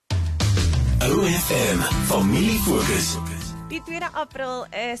OFM Familie Fokus. Die 2 April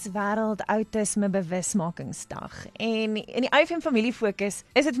is Wêreld Autisme Bewusmakingsdag en in die OFM Familie Fokus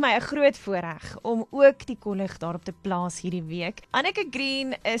is dit vir my 'n groot voorreg om ook die kollig daarop te plaas hierdie week. Anneke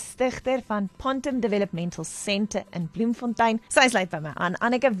is stigter van Pontem Developmental in Bloemfontein. Sy sluit by my aan.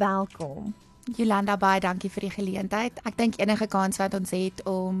 Anneke, welkom. Yolanda, baie dankie vir die geleentheid. Ek dink enige kans wat ons het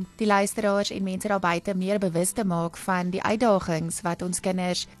om die luisteraars en mense daar buite meer bewus te maak van die uitdagings wat ons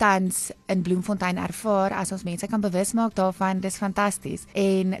kinders tans in Bloemfontein ervaar, as ons mense kan bewus maak daarvan, dis fantasties.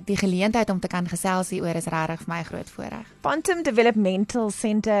 En die geleentheid om te kan gesels hieroor is regtig vir my 'n groot voorreg. Pontem Developmental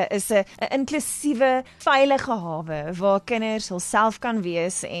is 'n inklusiewe, veilige hawe waar kinders hulself kan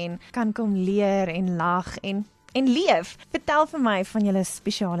wees en kan kom leer en lag en leef. Vertel vir my van julle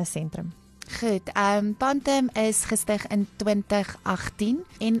spesiale sentrum. Goed, Pontem is gestig in 2018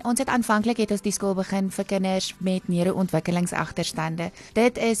 en ons het aanvanklik die skool begin vir kinders met neuroontwikkelingsagterstande.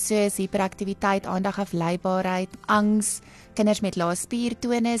 Dit is soos hiperaktiwiteit, aandagafleibaarheid, angs, kinders met lae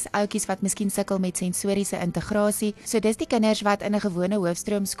spiertonus, ouetjies wat miskien sukkel met sensoriese integrasie. So dis die kinders wat in 'n gewone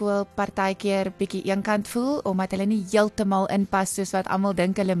hoofstroomskool partykeer bietjie eenkant voel omdat hulle nie heeltemal inpas soos wat almal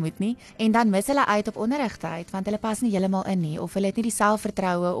dink hulle moet nie, en dan mis hulle uit op onderrigtyd want hulle pas nie heeltemal in nie of hulle het nie die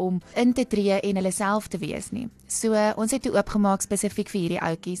selfvertroue om in te tree en hulle self te wees nie. So ons het toe oopgemaak spesifiek vir hierdie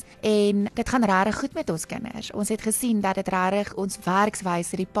ouetjies en dit gaan regtig goed met ons kinders. Ons het gesien dat dit regtig ons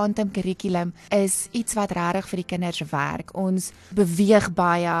werkswyse, die Pontem kurrikulum is iets wat regtig vir die kinders werk. Ons beweeg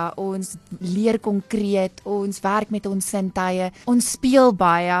baie, ons leer konkreet, ons werk met ons sintuie, ons speel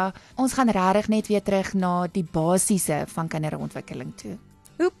baie. Ons gaan regtig net weer terug na die basiese van kinderontwikkeling toe.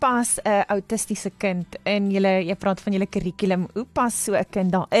 Hoe pas 'n autistiese kind in jy praat van julle kurrikulum, hoe pas so 'n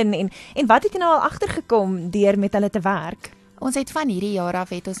kind daarin en wat het jy nou al agtergekom deur met hulle te werk? Ons het van hierdie jaar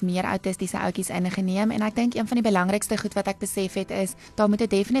af ons meer autistiese ouetjies ingeneem en ek dink een van die belangrikste goed wat ek besef het is, daar moet 'n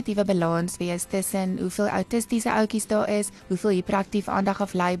definitiewe balans wees tussen hoeveel autistiese ouetjies daar is, hoeveel hiperaktief,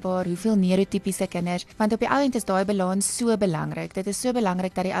 aandagafleibaar, hoeveel neurotipiese kinders, want op die ou end is daai balans so belangrik. Dit is so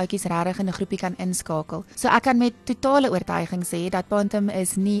belangrik dat die ouetjies regtig in 'n groepie kan inskakel. So ek kan met totale oortuiging sê dat Pontem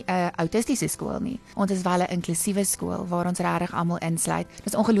is nie 'n autistiese skool nie. Ons is wel 'n inklusiewe skool waar ons regtig almal insluit.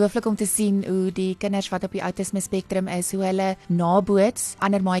 Dit is ongelooflik om te sien hoe die kinders wat op die autisme spektrum is, hoe hulle naboots,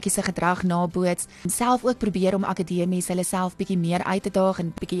 ander maatjies se gedrag naboots, en self ook probeer om akademies hulle self bietjie meer uit te daag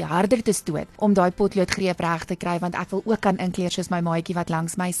en bietjie harder te stoot om daai potloodgreep reg te kry, want ek wil ook kan inkleer soos my maatjie wat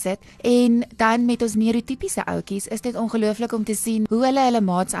langs my sit. En dan met ons neurotipiese ouetjies is dit ongelooflik om te sien hoe hulle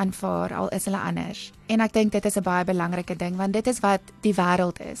maats aanvaar al is hulle anders. En ek dink dit is 'n baie belangrike ding, want dit is wat die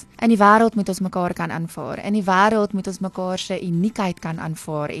wêreld is. In die wêreld moet ons mekaar kan aanvaar. In die wêreld moet ons mekaar se uniekheid kan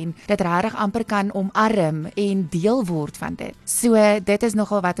aanvaar en dit regtig amper kan omarm en deel word van dit. So dit is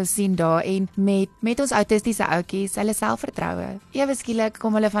nogal wat ons sien daar, en met ons autistiese ouetjies, hulle selfvertroue. Ewe skielik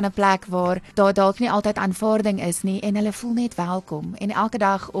kom hulle van 'n plek waar daar dalk nie altyd aanvaarding is nie en hulle voel net welkom. En elke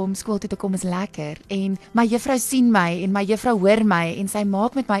dag om skool toe te kom is lekker. En my juffrou sien my en my juffrou hoor my en sy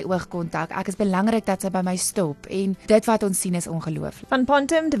maak met my oogkontak. Ek is belangrik dat sy by my stop en dit wat ons sien is ongelooflik. Van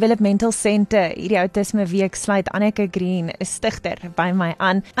Pontem Developmental hierdie autisme week sluit Anneke is stigter by my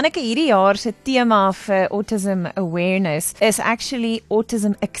aan. Anneke, hierdie jaar se tema vir autism awareness is actually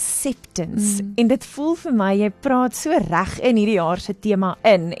autism acceptance. En dit voel vir my jy praat so reg in hierdie jaar se tema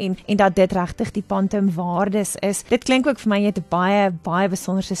en dat dit regtig die Pontem waardes is. Dit klink ook vir my jy het baie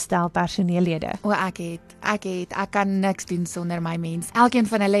besonderse stel personeellede. O, ek kan niks doen sonder my mens. Elkeen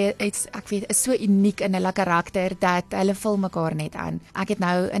van hulle is so uniek in hulle karakter dat hulle vul mekaar net aan. Ek het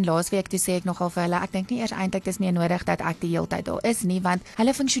nou in laasweek toe sê ek nogal vir hulle, ek dink nie eers eintlik dis meer nodig dat ek die hele tyd daar is nie, want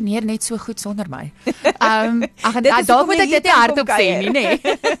hulle funksioneer net so goed sonder my. Daar moet ek dit nie hardop sê nie, nee.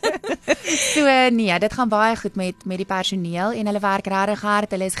 So nee, dit gaan baie goed met die personeel en hulle werk regtig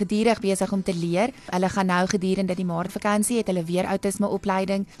hard. Hulle is gedurig besig om te leer. Hulle gaan nou gedurende die Maartvakansie het hulle weer outisme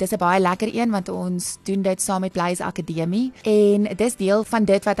opleiding. Dis 'n baie lekker een want ons doen dit saam met Blaise Akademie en dis deel van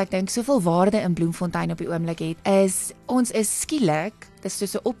dit wat ek dink soveel waarde in Bloemfontein op die oomblik het, is ons is skielik, dis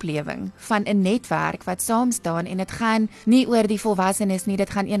soos 'n oplewing van 'n netwerk wat saam staan en dit gaan nie oor die volwassenes nie, dit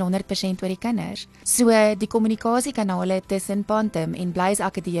gaan 100% oor die kinders. So die kommunikasiekanale tussen Pontem en Blaise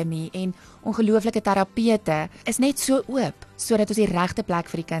Akademie en ongelooflike terapeute is net so oop sodat ons die regte plek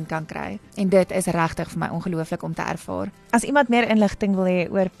vir die kind kan kry. En dit is regtig vir my ongelooflik om te ervaar. As iemand meer inligting wil hê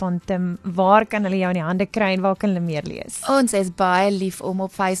oor Pontem, waar kan hulle jou in die hande kry en waar kan hulle meer lees? Ons is baie lief om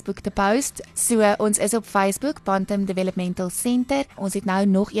op Facebook te post. So ons is op Facebook Pontem Developmental Center. Ons Ons het nou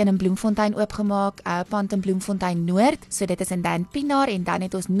nog een in Bloemfontein oopgemaak, Pontem Bloemfontein Noord. So dit is in Dan Pienaar en dan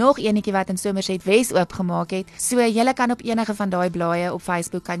het ons nog eenetjie wat in Somerset Wes oopgemaak het. So julle kan op enige van daai blaaie op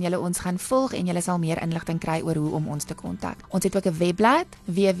Facebook kan julle ons gaan volg en julle sal meer inligting kry oor hoe om ons te kontak. Ons het ook 'n webblad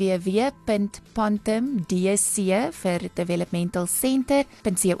www.pontemdc vir Developmental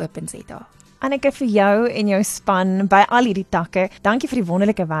Center.co.za. Anneke, vir jou en jou span by al hierdie takke, dankie vir die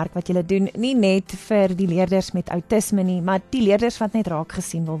wonderlike werk wat julle doen, nie net vir die leerders met outisme nie, maar die leerders wat net raak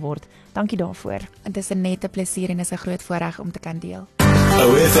gesien wil word. Dankie daarvoor. Dit is 'n nette plesier en is 'n groot voorreg om te kan deel.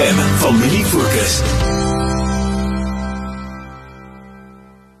 OFM Familie Fokus.